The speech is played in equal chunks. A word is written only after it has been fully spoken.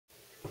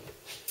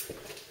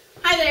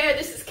Hi there,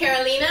 this is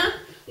Caroleena.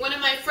 One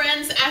of my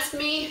friends asked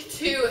me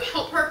to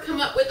help her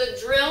come up with a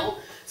drill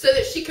so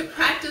that she could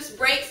practice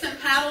breaks and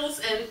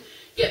paddles and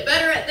get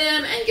better at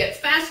them and get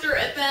faster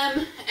at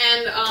them.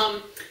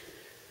 And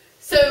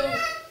so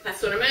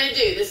that's what I'm going to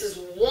do. This is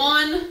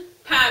one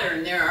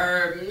pattern. There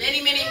are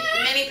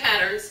many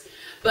patterns,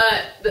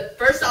 but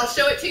first I'll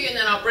show it to you and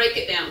then I'll break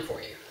it down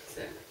for you.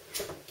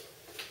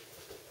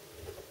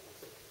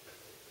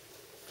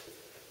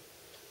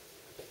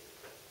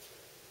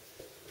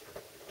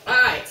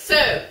 Alright,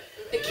 so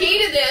the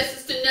key to this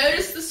is to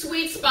notice the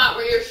sweet spot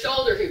where you're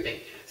shoulder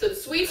hooping. So the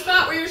sweet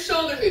spot where you're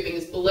shoulder hooping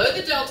is below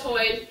the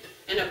deltoid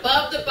and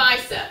above the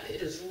bicep.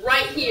 It is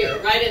right here,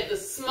 right at the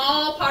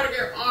small part of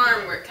your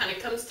arm where it kind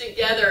of comes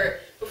together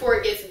before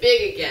it gets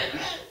big again.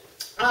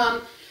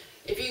 And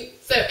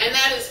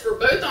that is for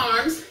both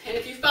arms, and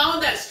if you follow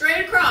that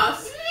straight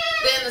across,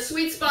 then the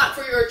sweet spot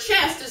for your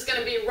chest is going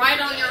to be right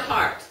on your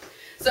heart.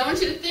 So I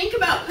want you to think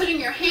about putting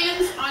your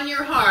hands on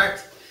your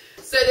heart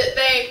so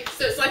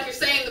it's like you're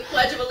saying the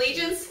Pledge of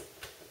Allegiance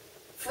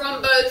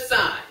from both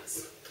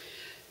sides.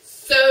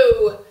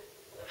 So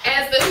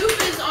as the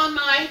hoop is on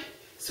my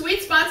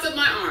sweet spots of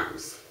my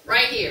arms,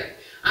 right here,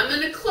 I'm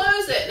going to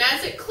close it, and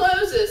as it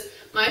closes,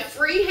 my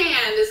free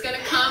hand is going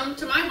to come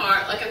to my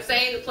heart like I'm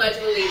saying the Pledge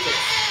of Allegiance.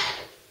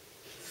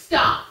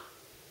 Stop.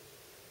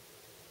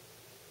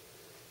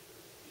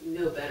 You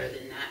know better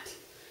than that.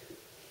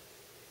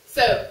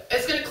 So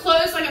it's going to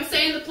close like I'm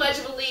saying the Pledge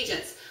of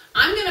Allegiance.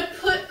 I'm going to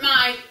put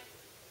my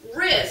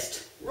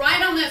wrist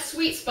right on that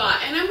sweet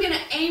spot, and I'm going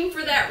to aim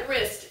for that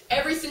wrist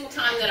every single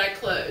time that I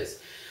close.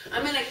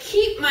 I'm going to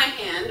keep my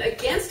hand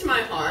against my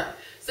heart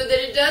so that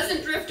it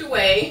doesn't drift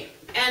away,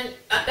 and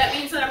that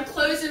means that I'm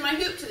closing my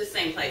hoop to the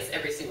same place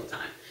every single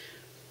time.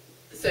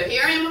 So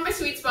here I am on my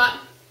sweet spot,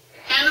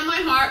 hand on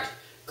my heart,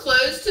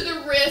 close to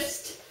the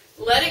wrist,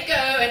 let it go,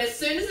 and as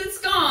soon as it's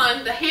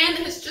gone, the hand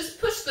that has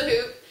just pushed the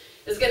hoop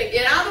is going to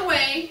get out of the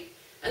way,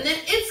 and then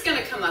it's going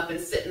to come up and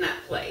sit in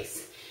that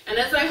place. And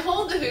as I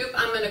hold the hoop,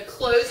 I'm going to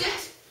close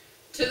it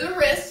to the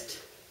wrist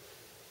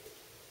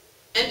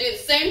and do the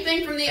same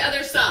thing from the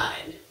other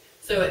side.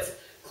 So it's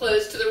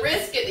close to the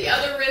wrist, get the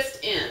other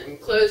wrist in.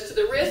 Close to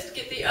the wrist,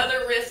 get the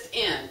other wrist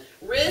in.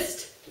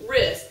 Wrist,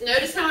 wrist.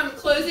 Notice how I'm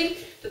closing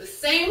to the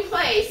same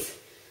place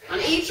on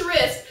each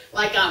wrist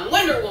like I'm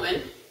Wonder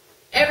Woman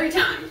every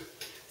time.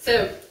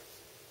 So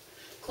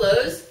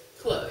close,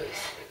 close,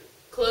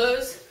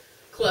 close,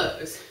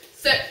 close.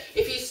 So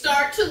if you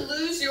start to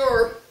lose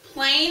your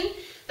plane,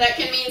 that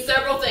can mean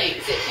several things.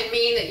 It can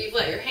mean that you've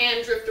let your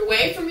hand drift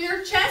away from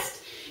your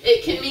chest.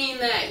 It can mean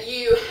that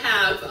you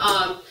have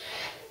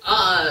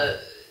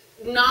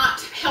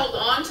not held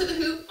on to the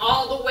hoop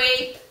all the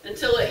way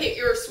until it hit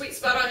your sweet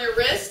spot on your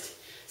wrist.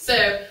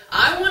 So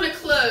I want to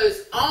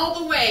close all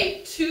the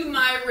way to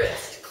my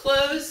wrist.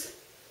 Close,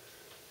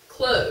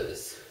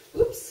 close.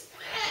 Oops.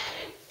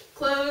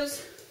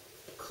 Close,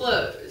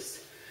 close.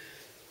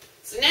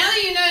 So now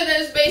that you know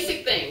those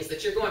basic things,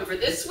 that you're going for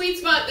this sweet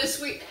spot, this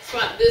sweet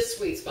spot, this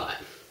sweet spot.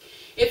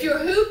 If your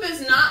hoop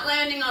is not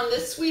landing on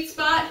this sweet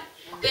spot,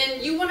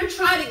 then you want to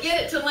try to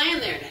get it to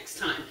land there next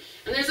time.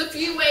 And there's a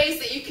few ways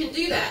that you can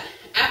do that.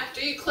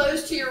 After you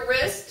close to your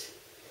wrist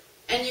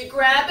and you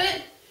grab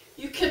it,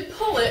 you can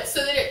pull it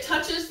so that it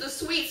touches the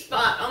sweet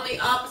spot on the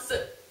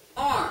opposite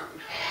arm.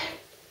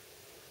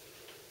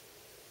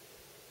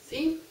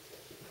 See?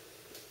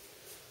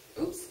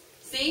 Oops.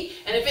 See?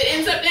 And if it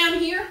ends up down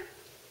here,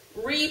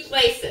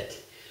 replace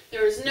it.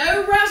 There is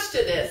no rush to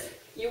this.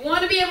 You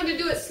want to be able to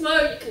do it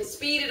slow. You can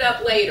speed it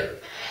up later.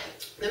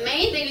 The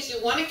main thing is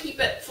you want to keep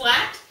it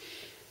flat,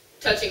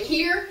 touching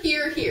here,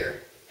 here,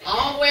 here,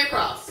 all the way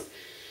across.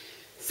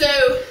 So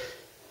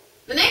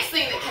the next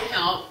thing that can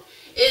help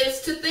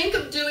is to think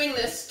of doing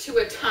this to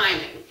a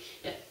timing.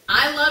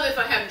 I love if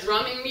I have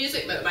drumming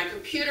music, but my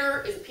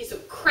computer is a piece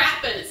of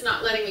crap and it's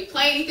not letting me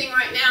play anything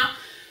right now.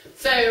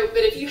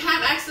 But if you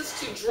have access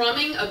to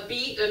drumming, a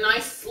beat, a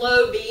nice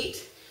slow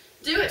beat,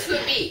 do it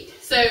to a beat.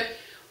 So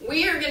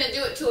we are going to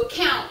do it to a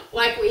count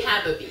like we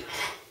have a beat.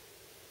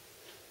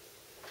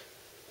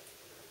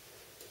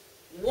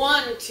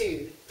 1,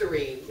 2,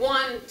 3,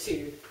 1,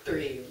 2,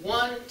 3,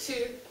 1,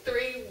 2,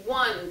 3,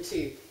 1,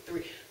 2,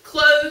 3.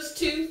 Close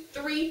 2,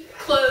 3,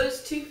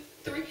 close 2,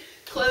 3,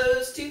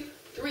 close 2,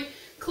 3,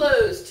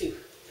 close 2,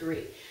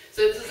 3.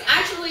 So this is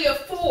actually a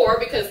 4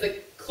 because the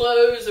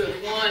close or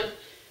 1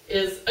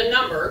 is a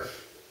number.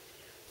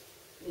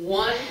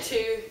 1,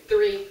 2,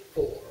 3,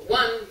 4.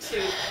 1,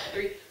 2,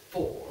 3,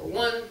 4.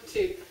 1,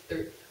 2,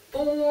 3,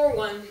 4.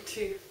 1,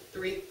 2,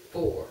 3,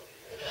 4.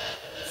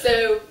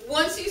 So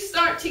once you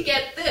start to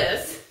get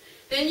this,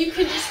 then you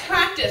can just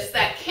practice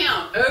that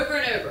count over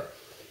and over.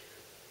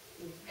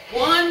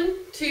 1,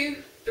 2,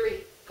 3,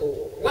 4.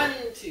 1,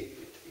 2, 3,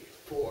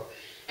 4.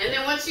 And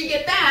then once you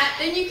get that,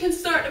 then you can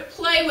start to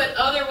play with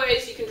other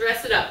ways you can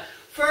dress it up.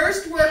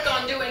 First, work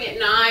on doing it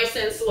nice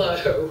and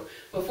slow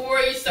before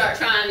you start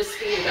trying to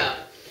speed it up.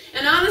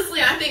 And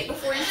honestly, I think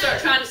before you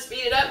start trying to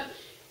speed it up,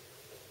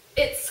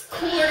 it's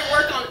cooler to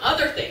work on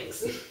other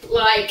things,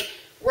 like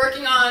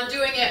working on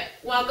doing it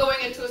while going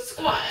into a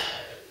squat.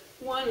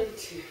 1,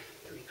 2,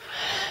 3.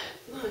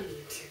 1, 2,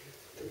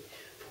 3,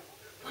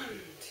 4. 1,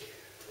 2,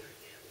 3,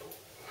 4.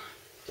 1,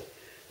 2,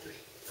 3,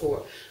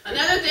 4.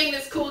 Another thing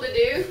that's cool to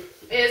do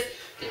is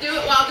to do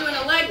it while doing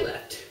a leg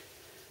lift.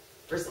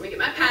 First, let me get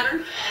my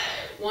pattern.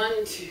 1,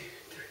 2, 3, 4.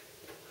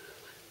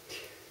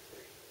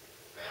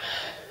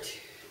 1, 2,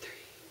 3,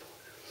 4.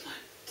 1,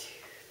 2,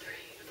 3,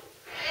 4.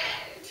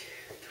 1, 2,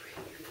 3,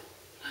 4.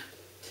 1,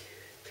 2,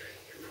 3,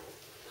 4.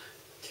 1,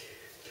 2,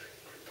 3, 4. 1, 2, 3,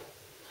 4.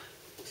 1,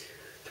 2,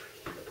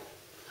 3, 4.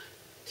 1,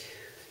 2,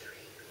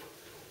 3,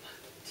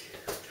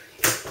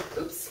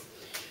 4. Oops.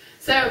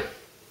 So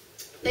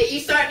that you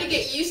start to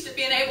get used to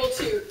being able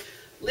to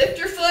lift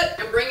your foot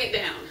and bring it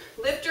down.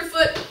 Lift your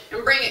foot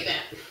and bring it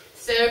down.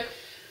 So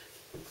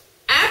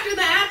after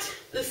that,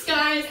 the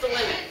sky is the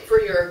limit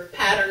for your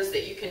patterns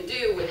that you can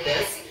do with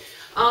this.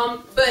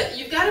 But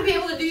you've got to be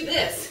able to do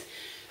this.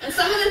 And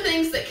some of the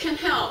things that can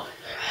help,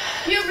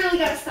 you really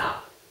got to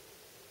stop.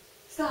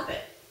 Stop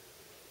it.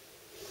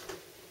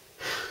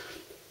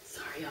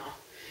 Sorry, y'all.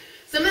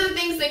 Some of the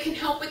things that can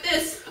help with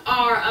this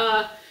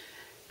are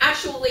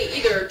actually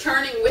either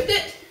turning with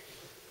it,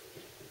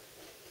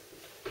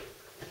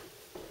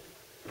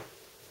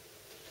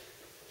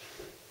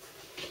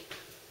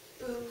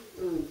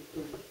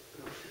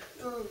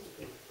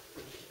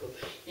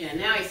 yeah,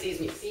 now he sees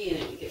me seeing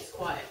it and he gets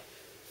quiet.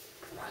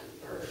 Rotten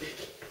bird.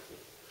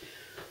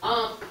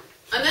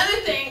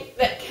 Another thing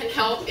that can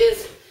help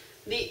is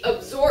the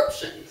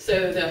absorption.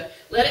 So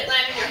let it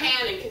land in your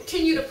hand and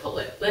continue to pull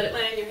it. Let it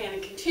land in your hand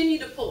and continue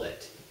to pull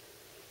it.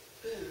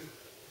 Boom.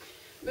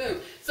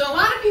 Boom. So a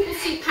lot of people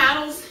see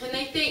paddles and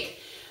they think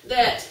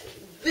that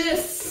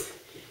this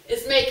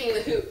is making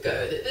the hoop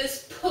go, that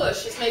this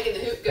push is making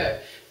the hoop go.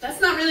 That's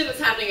not really what's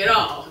happening at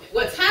all.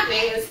 What's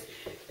happening is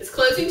it's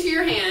closing to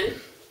your hand,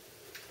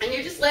 and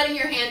you're just letting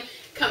your hand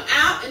come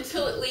out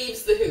until it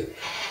leaves the hoop.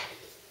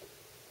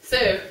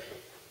 So,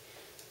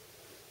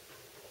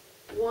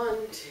 1,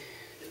 2,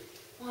 3,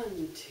 1,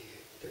 2,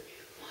 3,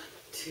 1,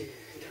 2,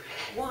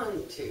 3,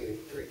 1, 2,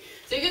 3.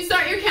 So you can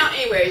start your count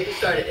anywhere. You can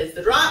start it as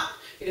the drop.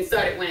 You can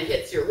start it when it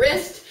hits your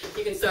wrist.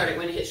 You can start it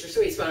when it hits your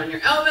sweet spot on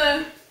your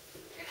elbow.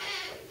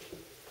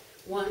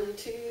 1,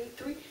 2,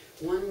 3,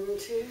 1,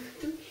 2,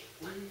 3,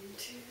 1,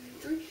 2,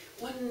 3,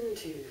 1,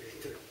 2,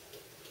 3.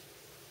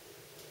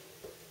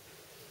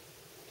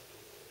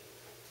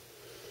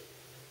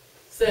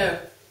 So,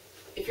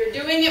 if you're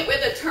doing it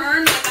with a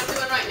turn like I'm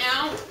doing right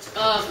now,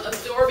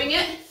 absorbing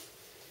it,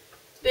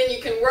 then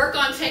you can work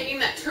on taking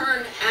that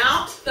turn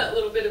out, that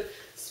little bit of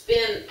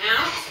spin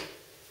out,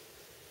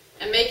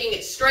 and making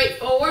it straight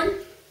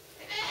forward.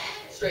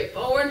 Straight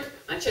forward.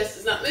 My chest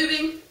is not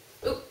moving.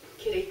 Oop,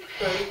 kitty,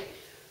 birdie,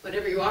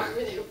 whatever you are,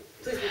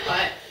 please be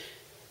quiet.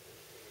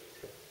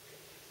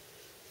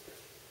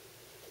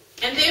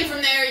 And then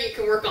from there you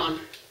can work on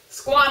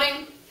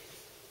squatting,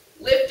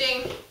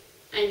 lifting,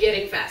 and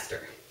getting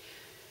faster.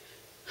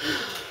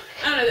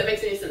 I don't know if that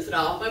makes any sense at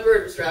all. My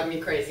bird was driving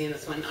me crazy in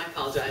this one. I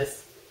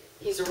apologize.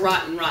 He's a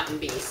rotten, rotten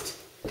beast.